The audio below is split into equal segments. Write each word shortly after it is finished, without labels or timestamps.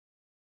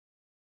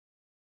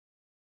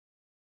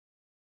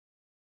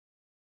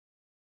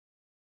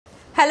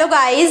Hello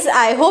guys,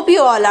 I hope you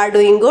all are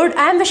doing good.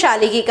 I am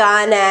Vaishali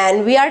Kikan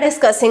and we are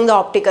discussing the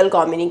optical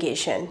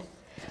communication.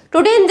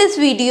 Today in this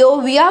video,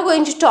 we are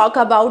going to talk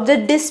about the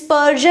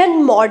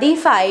dispersion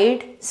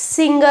modified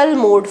single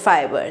mode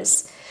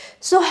fibers.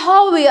 So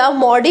how we are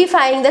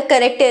modifying the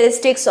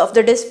characteristics of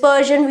the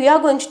dispersion, we are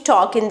going to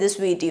talk in this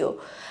video.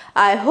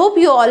 I hope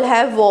you all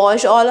have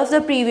watched all of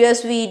the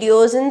previous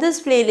videos in this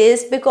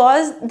playlist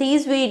because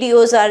these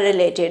videos are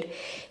related.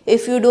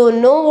 If you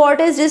don't know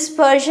what is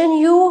dispersion,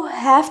 you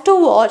have to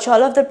watch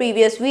all of the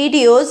previous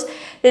videos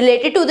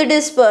related to the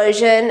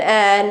dispersion,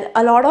 and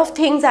a lot of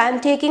things I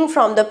am taking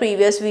from the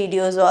previous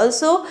videos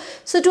also.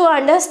 So to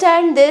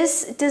understand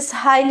this, it is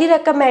highly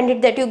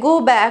recommended that you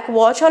go back,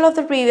 watch all of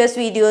the previous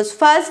videos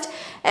first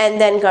and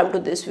then come to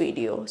this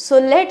video. So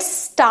let's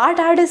start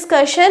our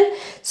discussion.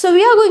 So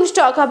we are going to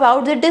talk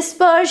about the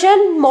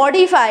dispersion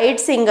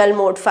modified single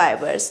mode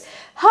fibers.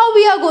 How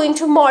we are going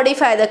to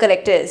modify the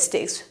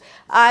characteristics?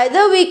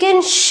 Either we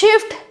can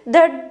shift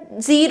the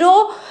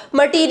zero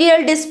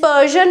material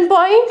dispersion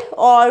point,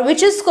 or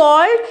which is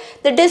called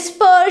the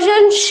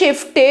dispersion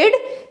shifted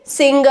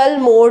single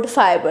mode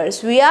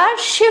fibers. We are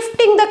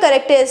shifting the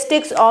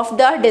characteristics of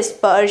the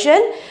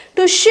dispersion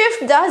to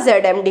shift the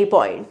ZMD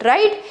point,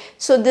 right?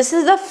 So this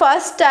is the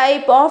first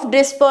type of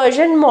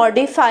dispersion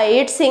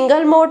modified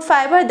single mode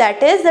fiber,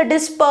 that is the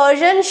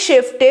dispersion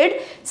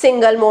shifted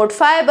single mode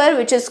fiber,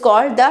 which is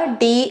called the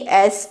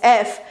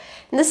DSF.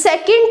 The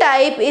second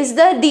type is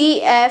the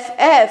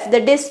DFF, the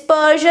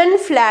dispersion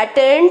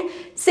flattened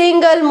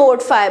single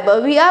mode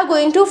fiber. We are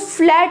going to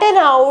flatten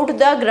out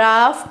the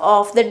graph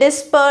of the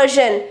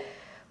dispersion.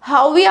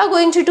 How we are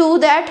going to do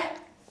that?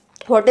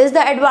 What is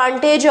the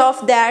advantage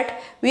of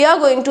that? We are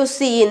going to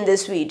see in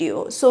this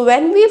video. So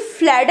when we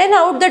flatten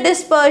out the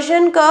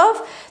dispersion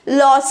curve,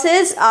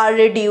 losses are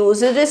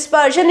reduced, the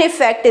dispersion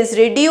effect is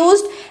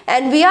reduced,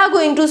 and we are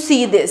going to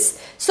see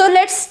this. So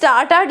let's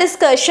start our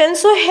discussion.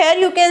 So here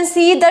you can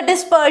see the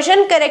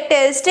dispersion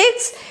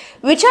characteristics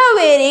which are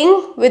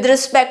varying with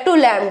respect to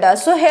lambda.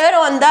 So here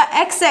on the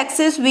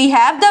x-axis we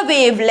have the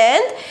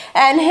wavelength,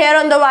 and here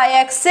on the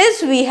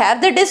y-axis we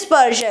have the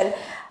dispersion.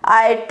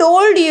 I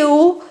told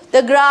you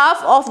the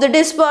graph of the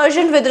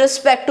dispersion with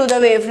respect to the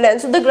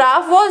wavelength. So the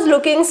graph was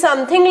looking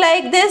something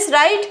like this,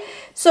 right?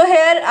 So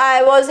here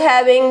I was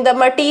having the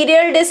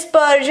material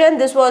dispersion,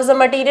 this was the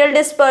material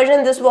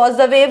dispersion, this was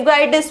the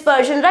waveguide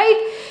dispersion,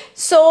 right?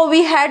 So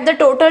we had the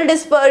total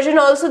dispersion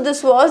also,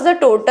 this was the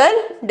total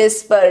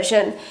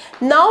dispersion.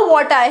 Now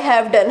what I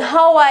have done,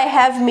 how I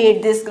have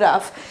made this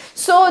graph.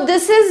 So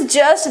this is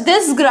just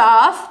this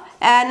graph,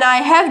 and I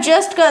have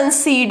just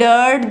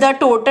considered the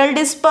total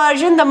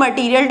dispersion, the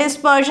material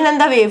dispersion and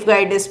the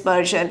waveguide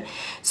dispersion.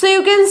 So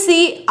you can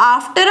see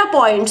after a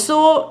point,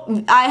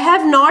 so I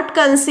have not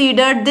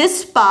considered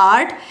this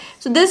part.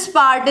 So this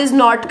part is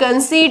not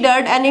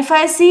considered, and if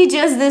I see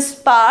just this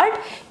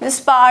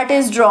part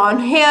is drawn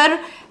here,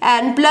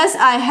 and plus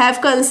I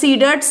have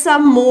considered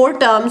some more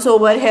terms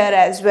over here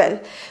as well.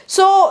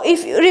 So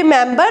if you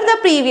remember the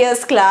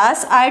previous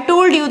class, I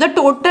told you the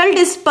total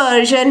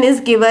dispersion is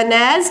given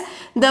as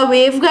the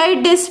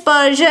waveguide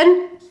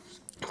dispersion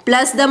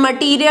plus the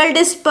material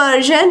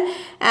dispersion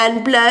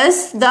and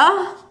plus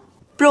the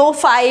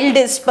profile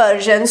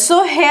dispersion.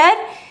 So here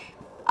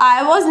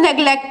I was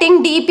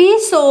neglecting dP,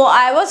 so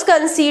I was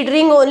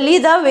considering only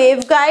the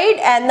waveguide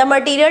and the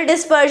material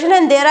dispersion,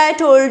 and there I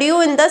told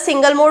you in the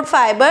single mode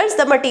fibers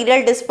the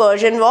material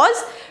dispersion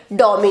was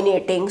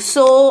dominating.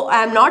 So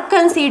I am not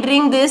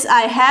considering this,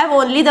 I have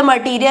only the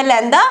material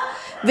and the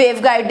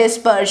waveguide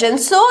dispersion.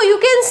 So you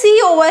can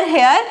see over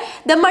here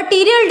the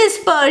material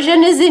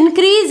dispersion is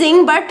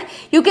increasing, but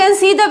you can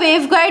see the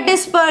waveguide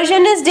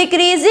dispersion is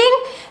decreasing,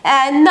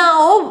 and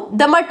now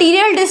the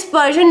material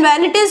dispersion,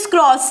 when it is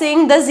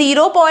crossing the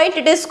 0 point,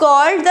 it is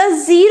called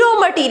the zero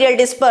material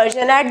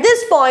dispersion. At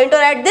this point or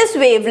at this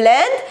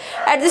wavelength,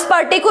 at this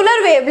particular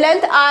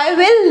wavelength, I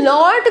will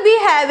not be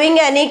having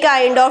any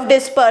kind of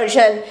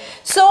dispersion.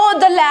 So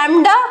the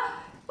lambda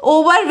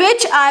over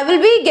which I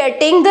will be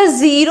getting the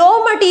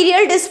zero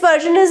material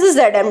dispersion is the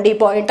ZMD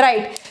point,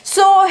 right?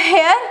 So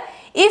here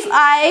if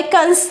I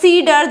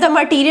consider the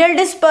material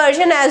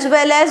dispersion as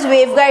well as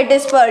waveguide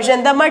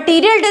dispersion, the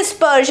material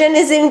dispersion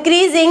is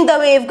increasing, the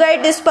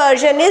waveguide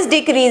dispersion is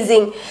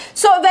decreasing.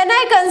 So when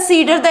I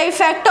consider the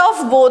effect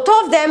of both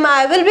of them,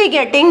 I will be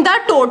getting the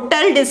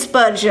total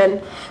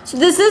dispersion. So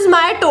this is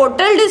my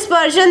total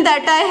dispersion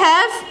that I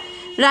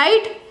have,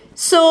 right?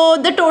 So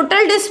the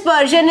total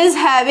dispersion is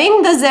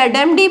having the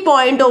ZMD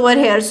point over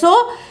here.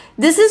 So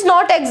this is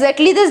not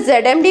exactly the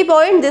ZMD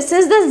point, this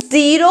is the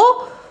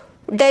zero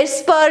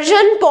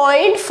dispersion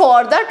point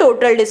for the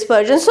total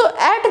dispersion. So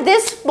at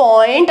this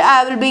point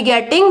I will be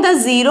getting the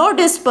zero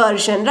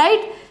dispersion,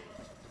 right?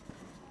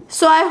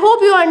 So I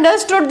hope you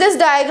understood this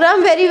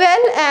diagram very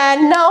well,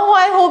 and now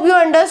I hope you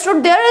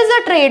understood there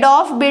is a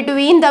trade-off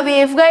between the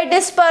waveguide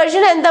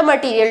dispersion and the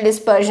material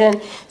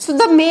dispersion. So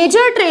the major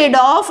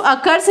trade-off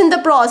occurs in the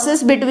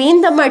process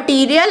between the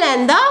material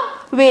and the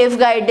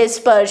waveguide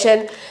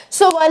dispersion.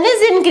 So one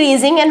is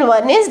increasing and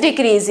one is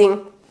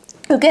decreasing.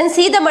 You can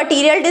see the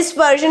material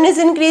dispersion is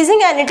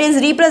increasing and it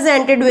is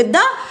represented with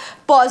the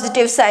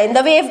positive sign. The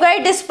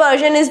waveguide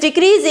dispersion is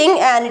decreasing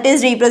and it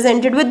is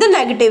represented with the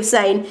negative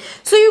sign.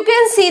 So you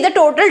can see the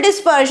total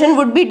dispersion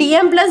would be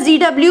dm plus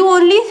dw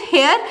only.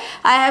 Here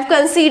I have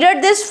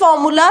considered this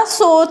formula.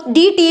 So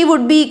dt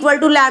would be equal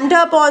to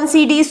lambda upon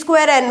cd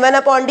square n1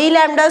 upon d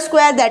lambda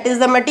square, that is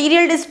the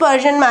material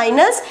dispersion,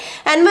 minus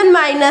n1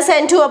 minus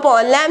n2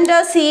 upon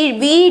lambda c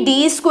v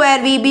d square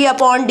vb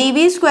upon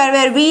dv square,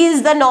 where v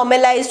is the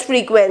normalized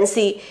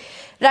frequency.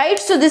 Right,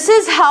 so this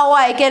is how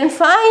I can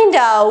find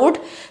out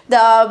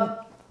the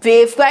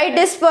waveguide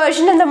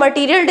dispersion and the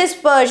material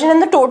dispersion,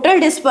 and the total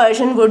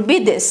dispersion would be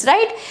this,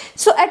 right?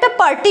 So at a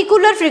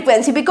particular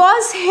frequency,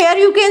 because here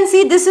you can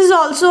see this is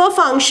also a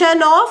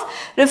function of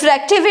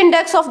refractive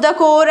index of the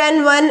core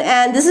n1,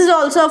 and this is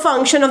also a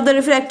function of the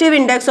refractive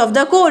index of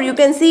the core. You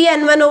can see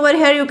n1 over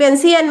here, you can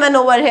see n1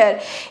 over here.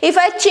 If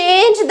I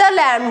change the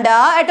lambda,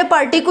 at a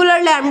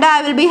particular lambda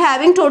I will be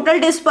having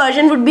total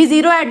dispersion would be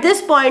 0. At this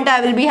point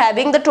I will be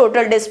having the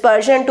total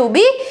dispersion to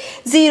be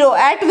 0.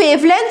 At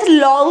wavelength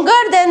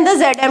longer than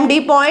the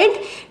ZMD point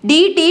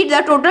dt,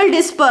 the total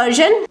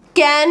dispersion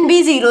can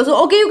be 0.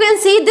 So okay, you can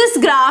see this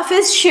graph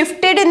is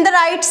shifted in the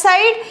right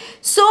side.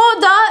 So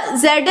the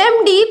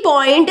ZMD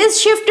point is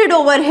shifted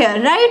over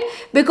here, right?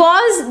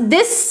 Because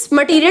this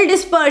material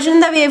dispersion,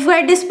 the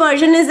waveguide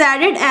dispersion is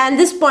added and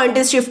this point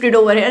is shifted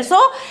over here. So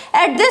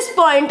at this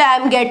point I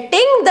am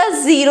getting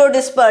the 0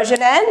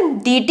 dispersion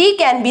and dt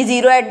can be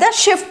 0 at the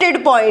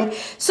shifted point.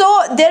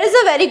 So there is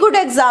a very good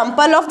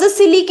example of the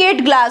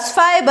silicate glass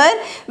fiber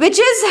which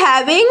is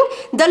having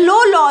the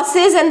low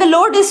losses and the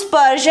low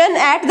dispersion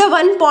at the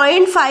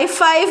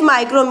 1.55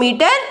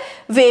 micrometer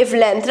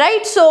wavelength,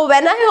 right? So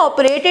when I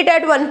operate it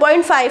at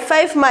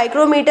 1.55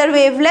 micrometer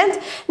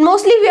wavelength,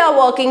 mostly we are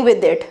working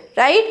with it,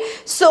 right?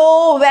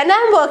 So when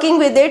I'm working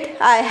with it,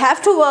 I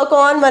have to work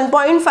on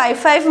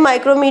 1.55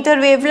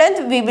 micrometer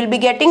wavelength. We will be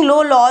getting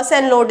low loss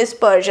and low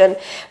dispersion.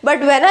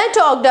 But when I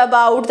talked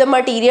about the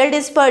material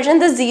dispersion,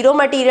 the 0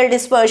 material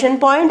dispersion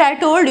point, I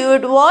told you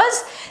it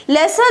was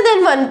lesser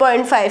than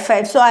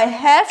 1.55. So I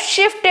have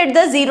shifted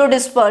the 0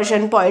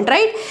 dispersion point,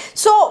 right?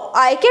 So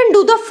I can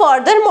do the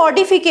further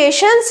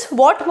modifications.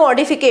 What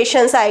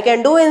modifications I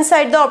can do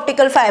inside the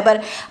optical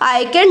fiber?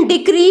 I can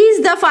decrease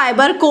the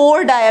fiber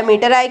core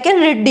diameter. I can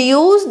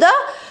reduce the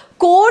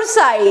core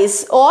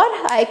size, or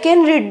I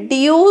can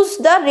reduce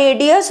the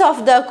radius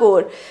of the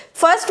core.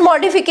 First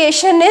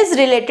modification is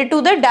related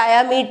to the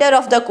diameter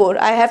of the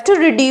core. I have to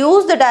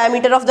reduce the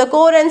diameter of the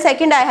core, and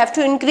second I have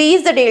to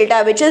increase the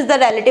delta, which is the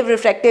relative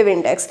refractive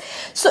index.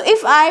 So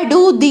if I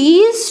do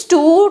these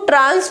two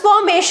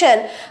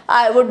transformation,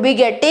 I would be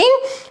getting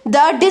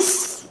the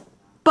dispersion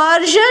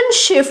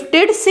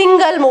shifted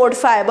single mode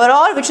fiber,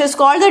 or which is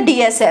called the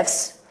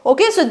DSFs.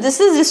 Okay, so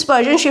this is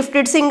dispersion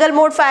shifted single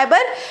mode fiber,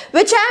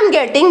 which I am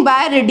getting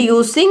by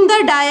reducing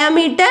the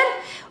diameter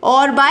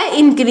or by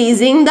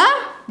increasing the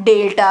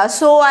delta.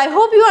 So I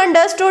hope you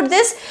understood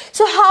this.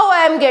 So how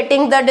I am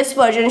getting the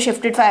dispersion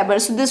shifted fiber?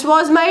 So this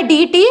was my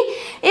dt.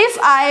 If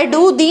I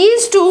do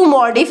these two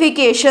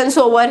modifications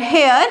over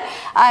here,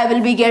 I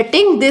will be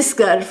getting this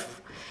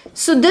curve.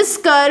 So this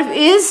curve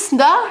is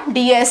the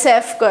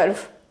DSF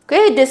curve.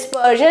 Okay,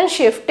 dispersion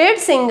shifted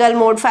single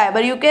mode fiber.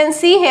 You can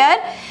see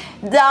here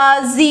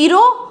the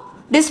 0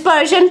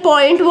 dispersion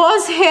point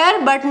was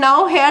here, but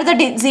now here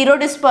the 0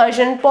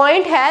 dispersion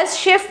point has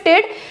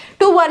shifted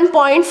to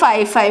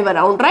 1.55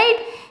 around, right?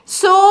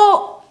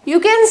 So you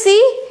can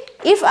see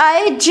if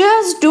I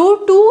just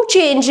do two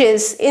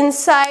changes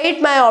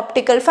inside my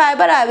optical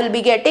fiber, I will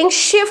be getting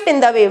shift in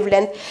the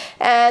wavelength,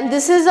 and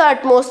this is the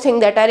utmost thing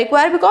that I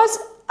require, because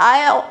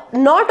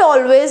not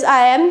always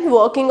I am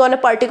working on a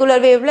particular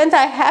wavelength.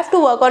 I have to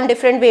work on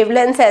different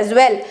wavelengths as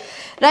well,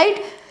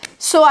 right?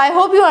 So I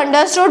hope you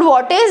understood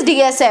what is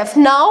DSF.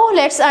 Now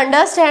let's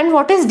understand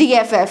what is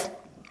DFF.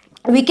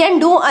 We can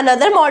do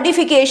another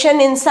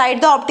modification inside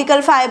the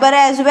optical fiber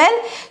as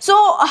well. So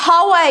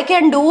how I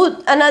can do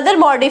another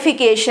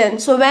modification?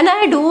 So when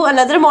I do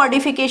another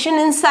modification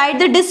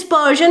inside the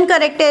dispersion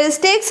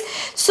characteristics,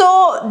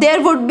 so there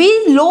would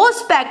be low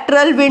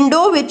spectral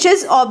window which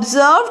is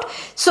observed.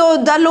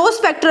 So the low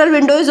spectral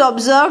window is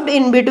observed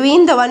in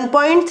between the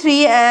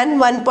 1.3 and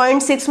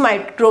 1.6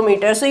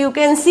 micrometer. So you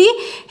can see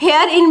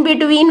here in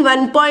between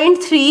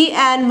 1.3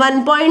 and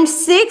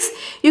 1.6,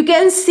 you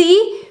can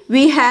see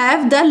we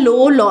have the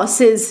low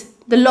losses.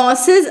 The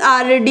losses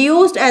are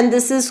reduced, and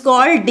this is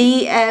called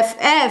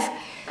DFF.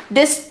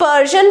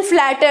 Dispersion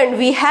flattened.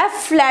 We have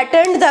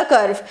flattened the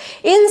curve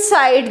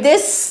inside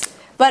this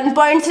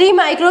 1.3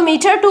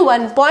 micrometer to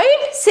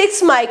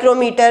 1.6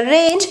 micrometer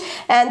range,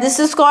 and this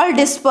is called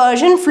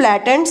dispersion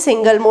flattened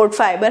single mode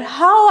fiber.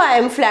 How I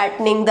am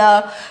flattening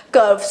the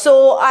curve?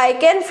 So I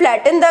can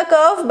flatten the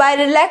curve by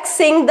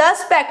relaxing the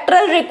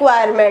spectral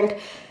requirement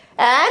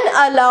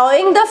and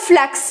allowing the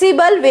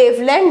flexible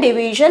wavelength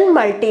division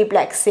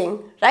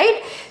multiplexing,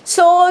 right?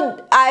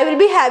 So I will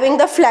be having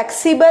the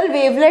flexible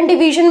wavelength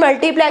division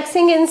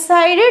multiplexing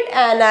inside it,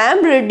 and I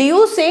am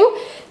reducing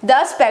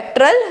the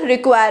spectral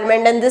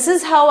requirement, and this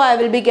is how I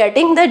will be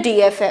getting the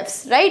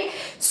DFFs, right?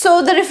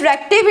 So the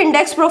refractive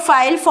index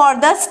profile for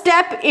the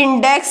step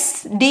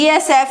index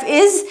DSF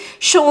is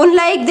shown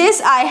like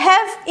this. I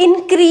have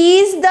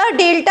increased the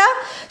delta,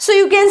 so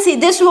you can see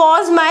this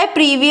was my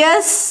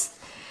previous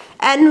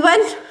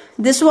N1,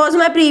 this was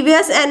my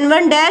previous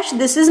N1 dash,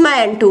 this is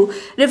my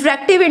N2.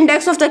 Refractive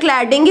index of the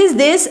cladding is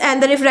this,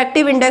 and the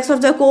refractive index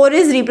of the core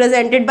is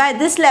represented by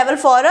this level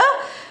for a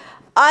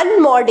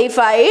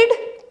unmodified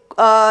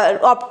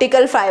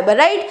optical fiber,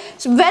 right?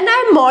 So when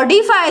I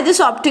modify this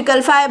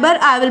optical fiber,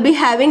 I will be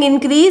having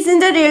increase in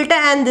the delta,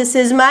 and this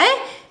is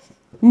my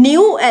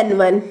new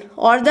N1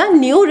 or the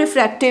new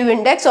refractive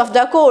index of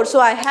the core. So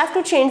I have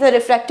to change the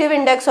refractive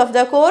index of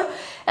the core,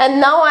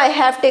 and now I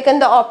have taken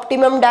the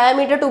optimum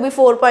diameter to be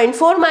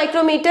 4.4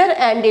 micrometer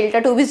and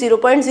delta to be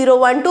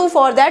 0.012.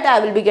 For that I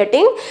will be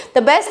getting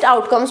the best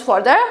outcomes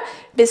for the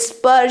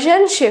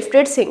dispersion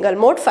shifted single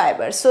mode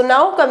fibers. So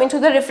now coming to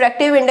the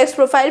refractive index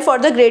profile for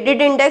the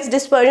graded index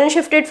dispersion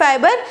shifted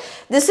fiber.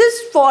 This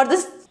is for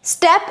the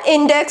step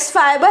index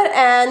fiber,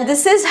 and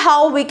this is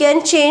how we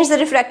can change the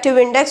refractive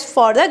index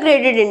for the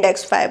graded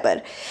index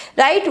fiber,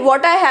 right?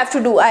 What I have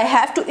to do, I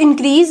have to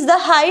increase the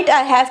height,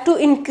 I have to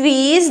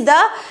increase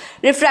the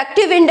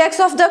refractive index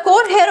of the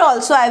core. Here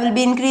also I will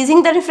be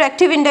increasing the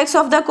refractive index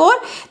of the core.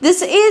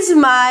 This is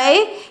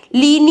my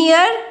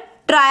linear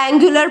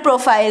triangular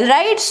profile,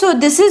 right? So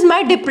this is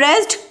my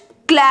depressed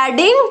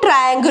cladding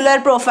triangular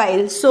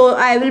profile. So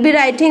I will be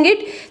writing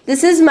it.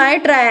 This is my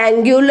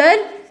triangular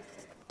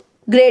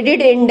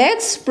graded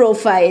index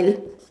profile,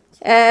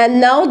 and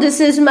now this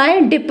is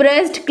my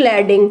depressed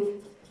cladding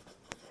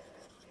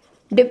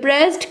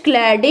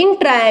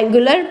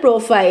triangular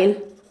profile.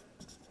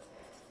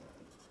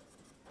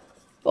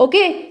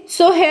 Okay,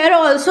 so here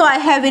also I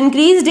have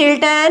increased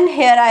delta n,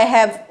 here I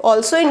have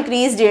also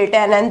increased delta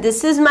n, and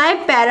this is my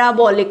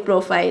parabolic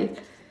profile,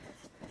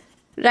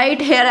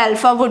 right? Here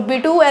alpha would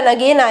be 2, and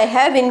again I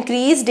have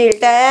increased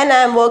delta n.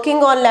 I am working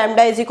on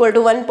lambda is equal to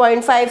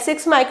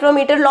 1.56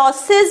 micrometer.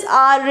 Losses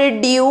are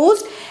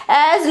reduced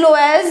as low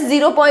as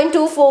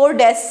 0.24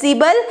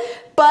 decibel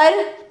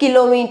per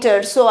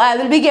kilometer. So I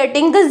will be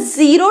getting the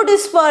zero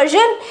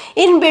dispersion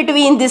in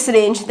between this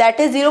range, that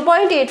is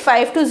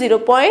 0.85 to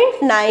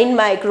 0.9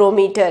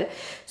 micrometer.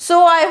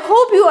 So I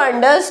hope you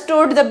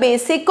understood the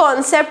basic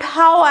concept,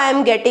 how I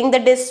am getting the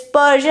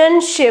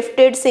dispersion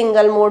shifted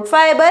single mode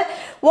fiber,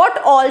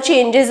 what all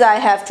changes I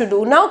have to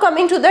do. Now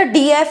coming to the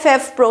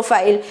DFF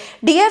profile.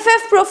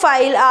 DFF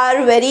profile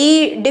are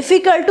very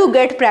difficult to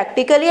get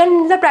practically,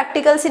 and in the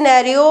practical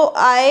scenario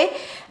I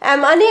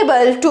am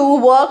unable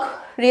to work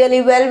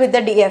really well with the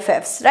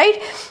DFFs, right?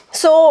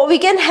 So we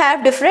can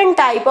have different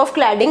type of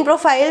cladding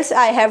profiles.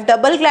 I have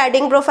double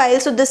cladding profile.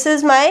 So this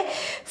is my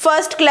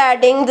first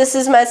cladding, this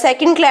is my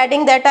second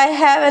cladding that I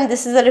have, and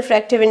this is the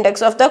refractive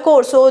index of the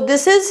core. So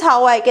this is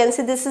how I can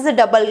see this is a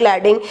double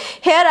cladding.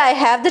 Here I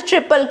have the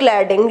triple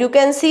cladding. You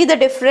can see the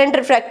different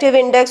refractive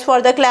index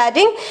for the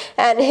cladding,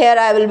 and here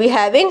I will be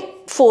having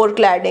 4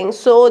 cladding.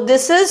 So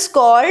this is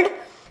called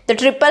the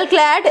triple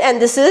clad,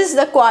 and this is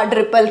the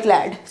quadruple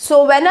clad.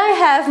 So when I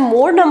have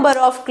more number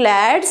of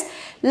clads,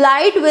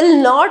 light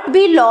will not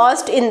be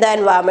lost in the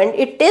environment.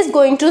 It is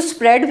going to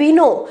spread, we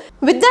know.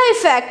 With the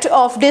effect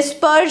of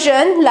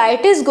dispersion,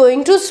 light is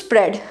going to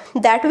spread,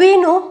 that we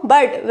know,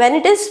 but when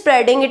it is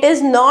spreading, it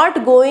is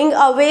not going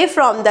away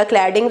from the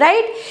cladding,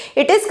 right?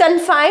 It is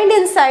confined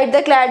inside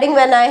the cladding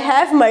when I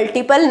have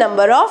multiple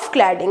number of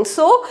cladding.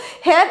 So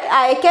here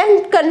I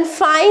can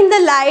confine the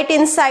light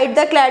inside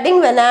the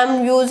cladding when I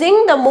am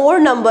using the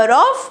more number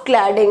of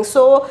cladding.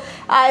 So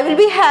I will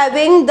be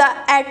having the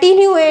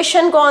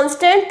attenuation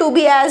constant to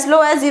be as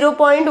low as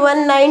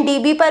 0.19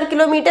 dB per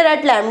kilometer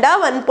at lambda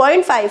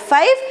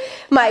 1.55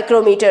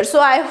 micrometer.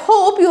 So I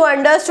hope you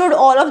understood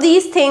all of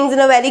these things in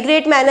a very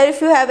great manner.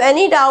 If you have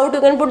any doubt,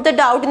 you can put the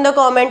doubt in the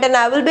comment, and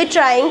I will be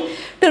trying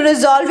to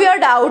resolve your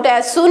doubt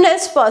as soon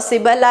as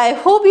possible. I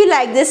hope you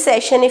like this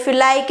session. If you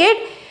like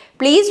it,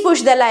 please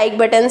push the like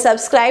button,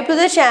 subscribe to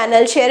the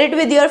channel, share it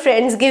with your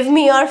friends, give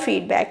me your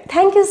feedback.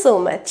 Thank you so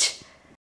much.